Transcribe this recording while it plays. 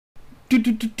Hail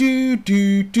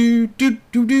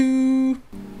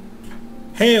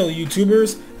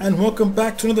YouTubers, and welcome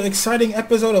back to another exciting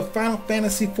episode of Final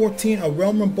Fantasy XIV, A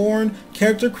Realm Reborn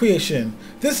character creation.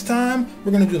 This time,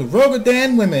 we're going to do the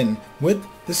Roegadyn women with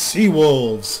the Sea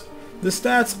Wolves. The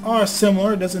stats are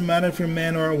similar, it doesn't matter if you're a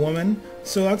man or a woman,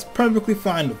 so that's perfectly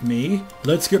fine with me.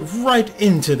 Let's get right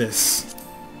into this.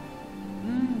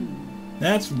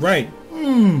 That's right.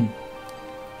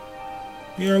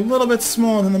 You're a little bit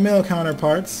smaller than the male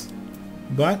counterparts,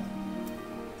 but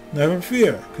never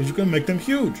fear, because you can make them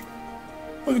huge.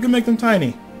 Or you can make them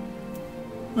tiny.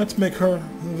 Let's make her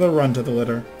the runt of the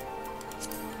litter.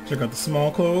 Check out the small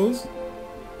clothes.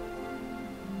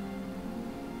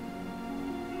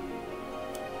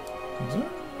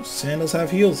 Sandals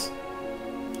have heels.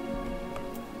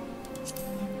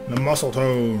 The muscle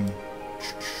tone.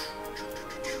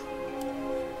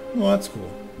 Well, that's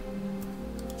cool.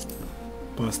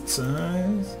 Bust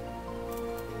size.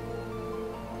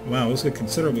 Wow, this is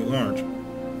considerably large.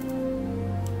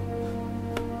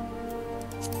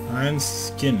 And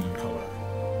skin color.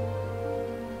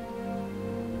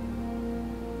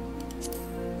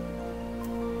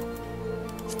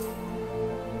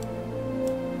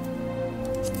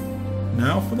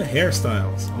 Now for the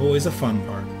hairstyles. Always a fun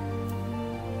part.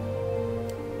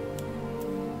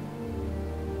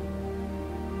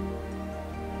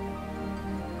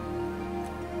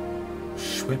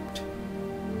 Whipped.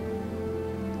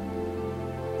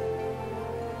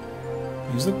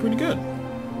 These look pretty good.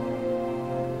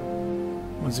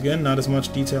 Once again, not as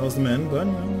much detail as the men, but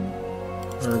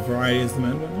or variety as the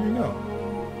men, but there you go.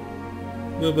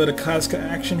 A little bit of Kazka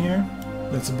action here.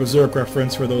 That's a Berserk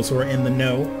reference for those who are in the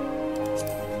know.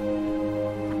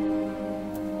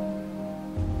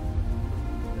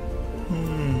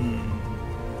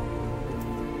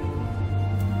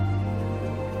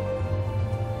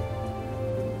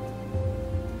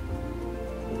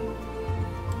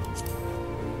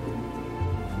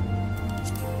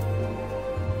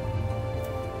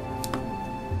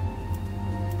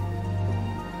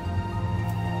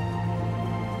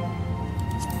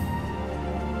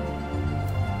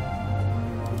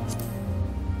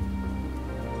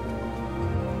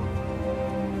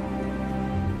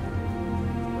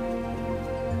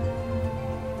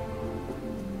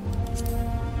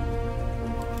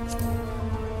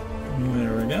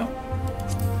 There we go.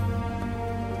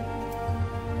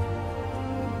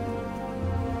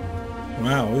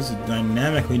 Wow, these are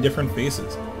dynamically different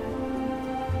faces.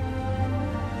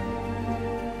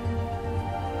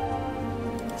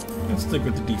 Let's stick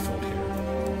with the default here.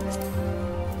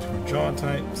 Different jaw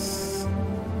types.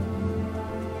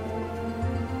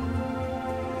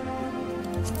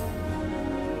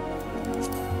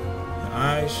 The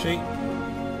eye shape.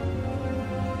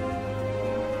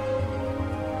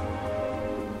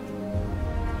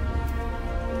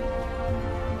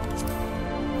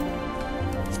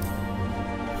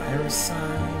 Iris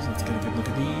size. Let's get a good look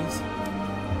at these.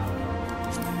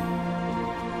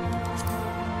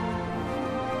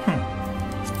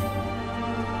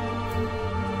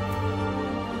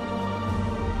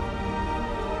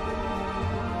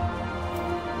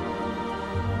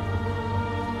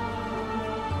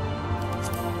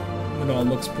 It all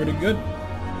looks pretty good.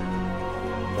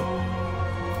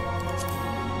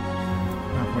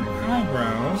 Now for the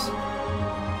eyebrows.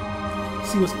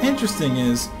 See, what's interesting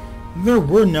is there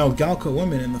were no Galco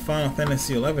women in the Final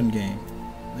Fantasy XI game.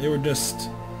 They were just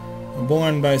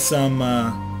born by some,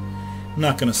 I'm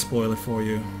not gonna spoil it for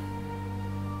you,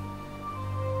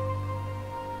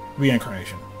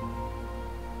 reincarnation.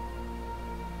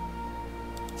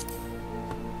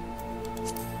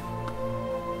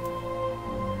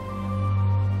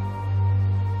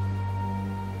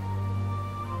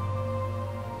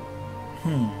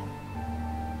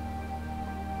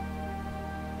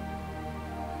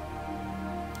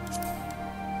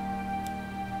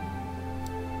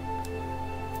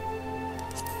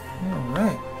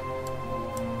 Alright.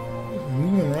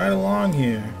 Moving right along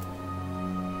here.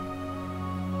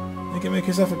 You can make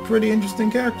yourself a pretty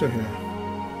interesting character here.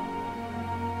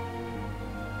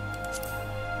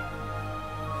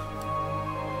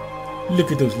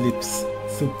 Look at those lips.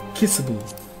 So kissable.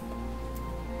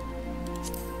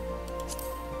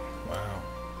 Wow.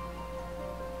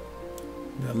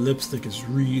 That lipstick is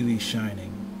really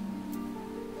shining.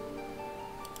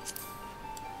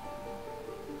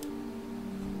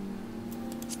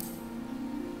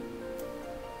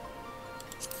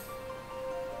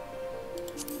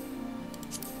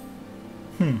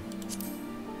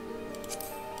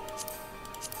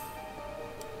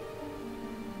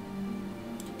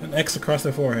 An X across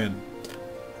their forehead.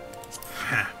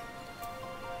 Ha!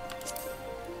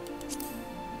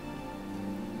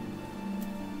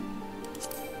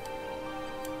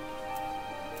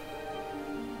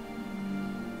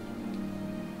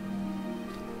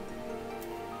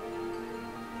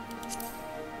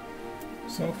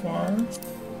 So far,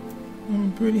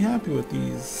 I'm pretty happy with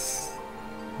these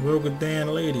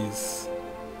Roegadyn ladies.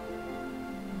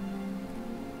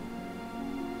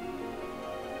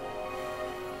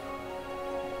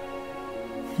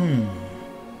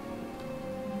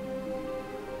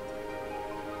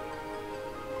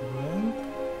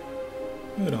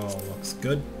 Well, it all looks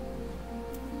good.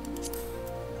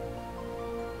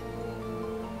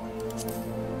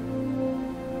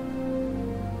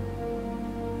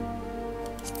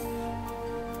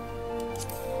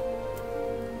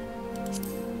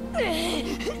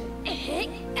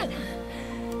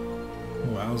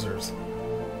 Wowzers.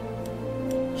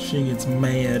 She gets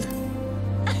mad.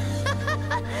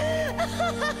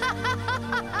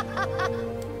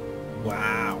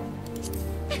 Wow.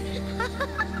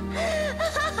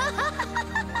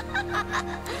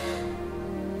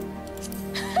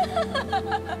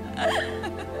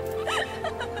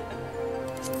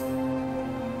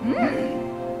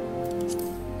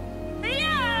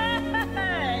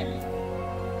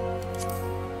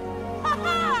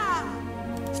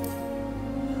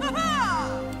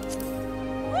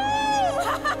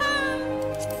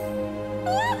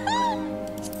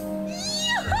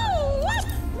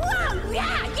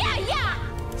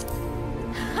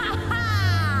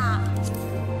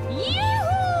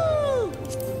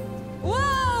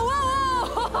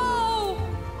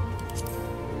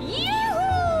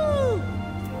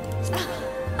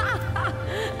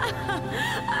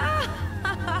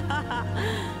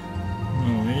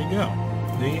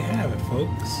 There you have it,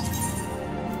 folks.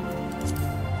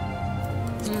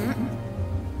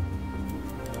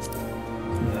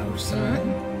 The other side.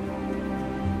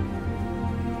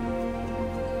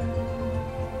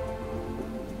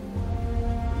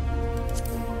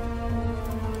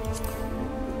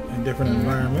 In different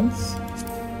environments.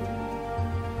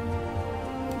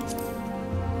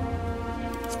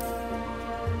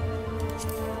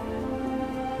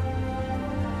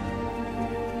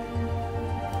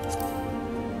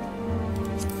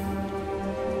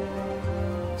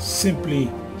 Simply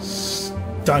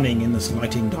stunning in this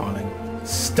lighting, darling.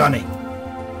 Stunning.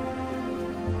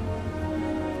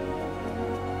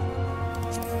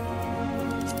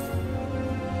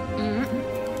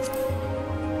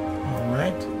 All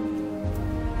right.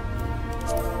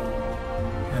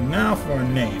 And now for a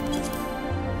name.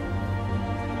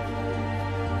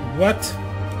 What?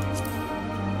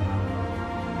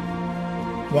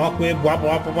 Walk with wobble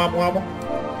wobble wobble wobble.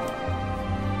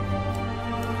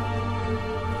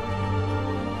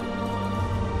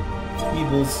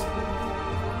 Evils.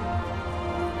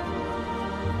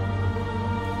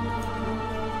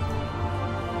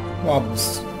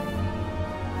 Wobbles.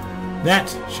 That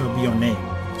shall be your name.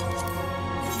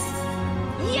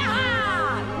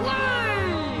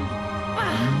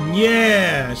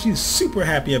 Yeah, she's super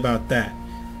happy about that.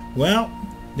 Well,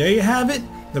 there you have it.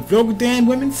 The Roegadyn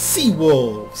women sea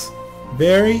wolves.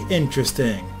 Very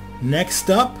interesting. Next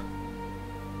up,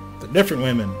 the different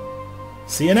women.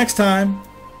 See you next time.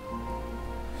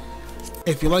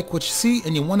 If you like what you see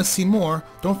and you want to see more,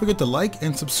 don't forget to like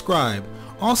and subscribe.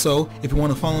 Also, if you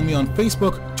want to follow me on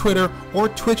Facebook, Twitter, or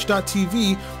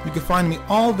Twitch.tv, you can find me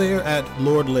all there at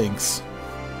Lord Links.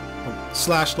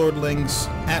 /Lord Links,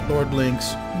 @Lord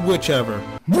Links, whichever.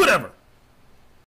 Whatever!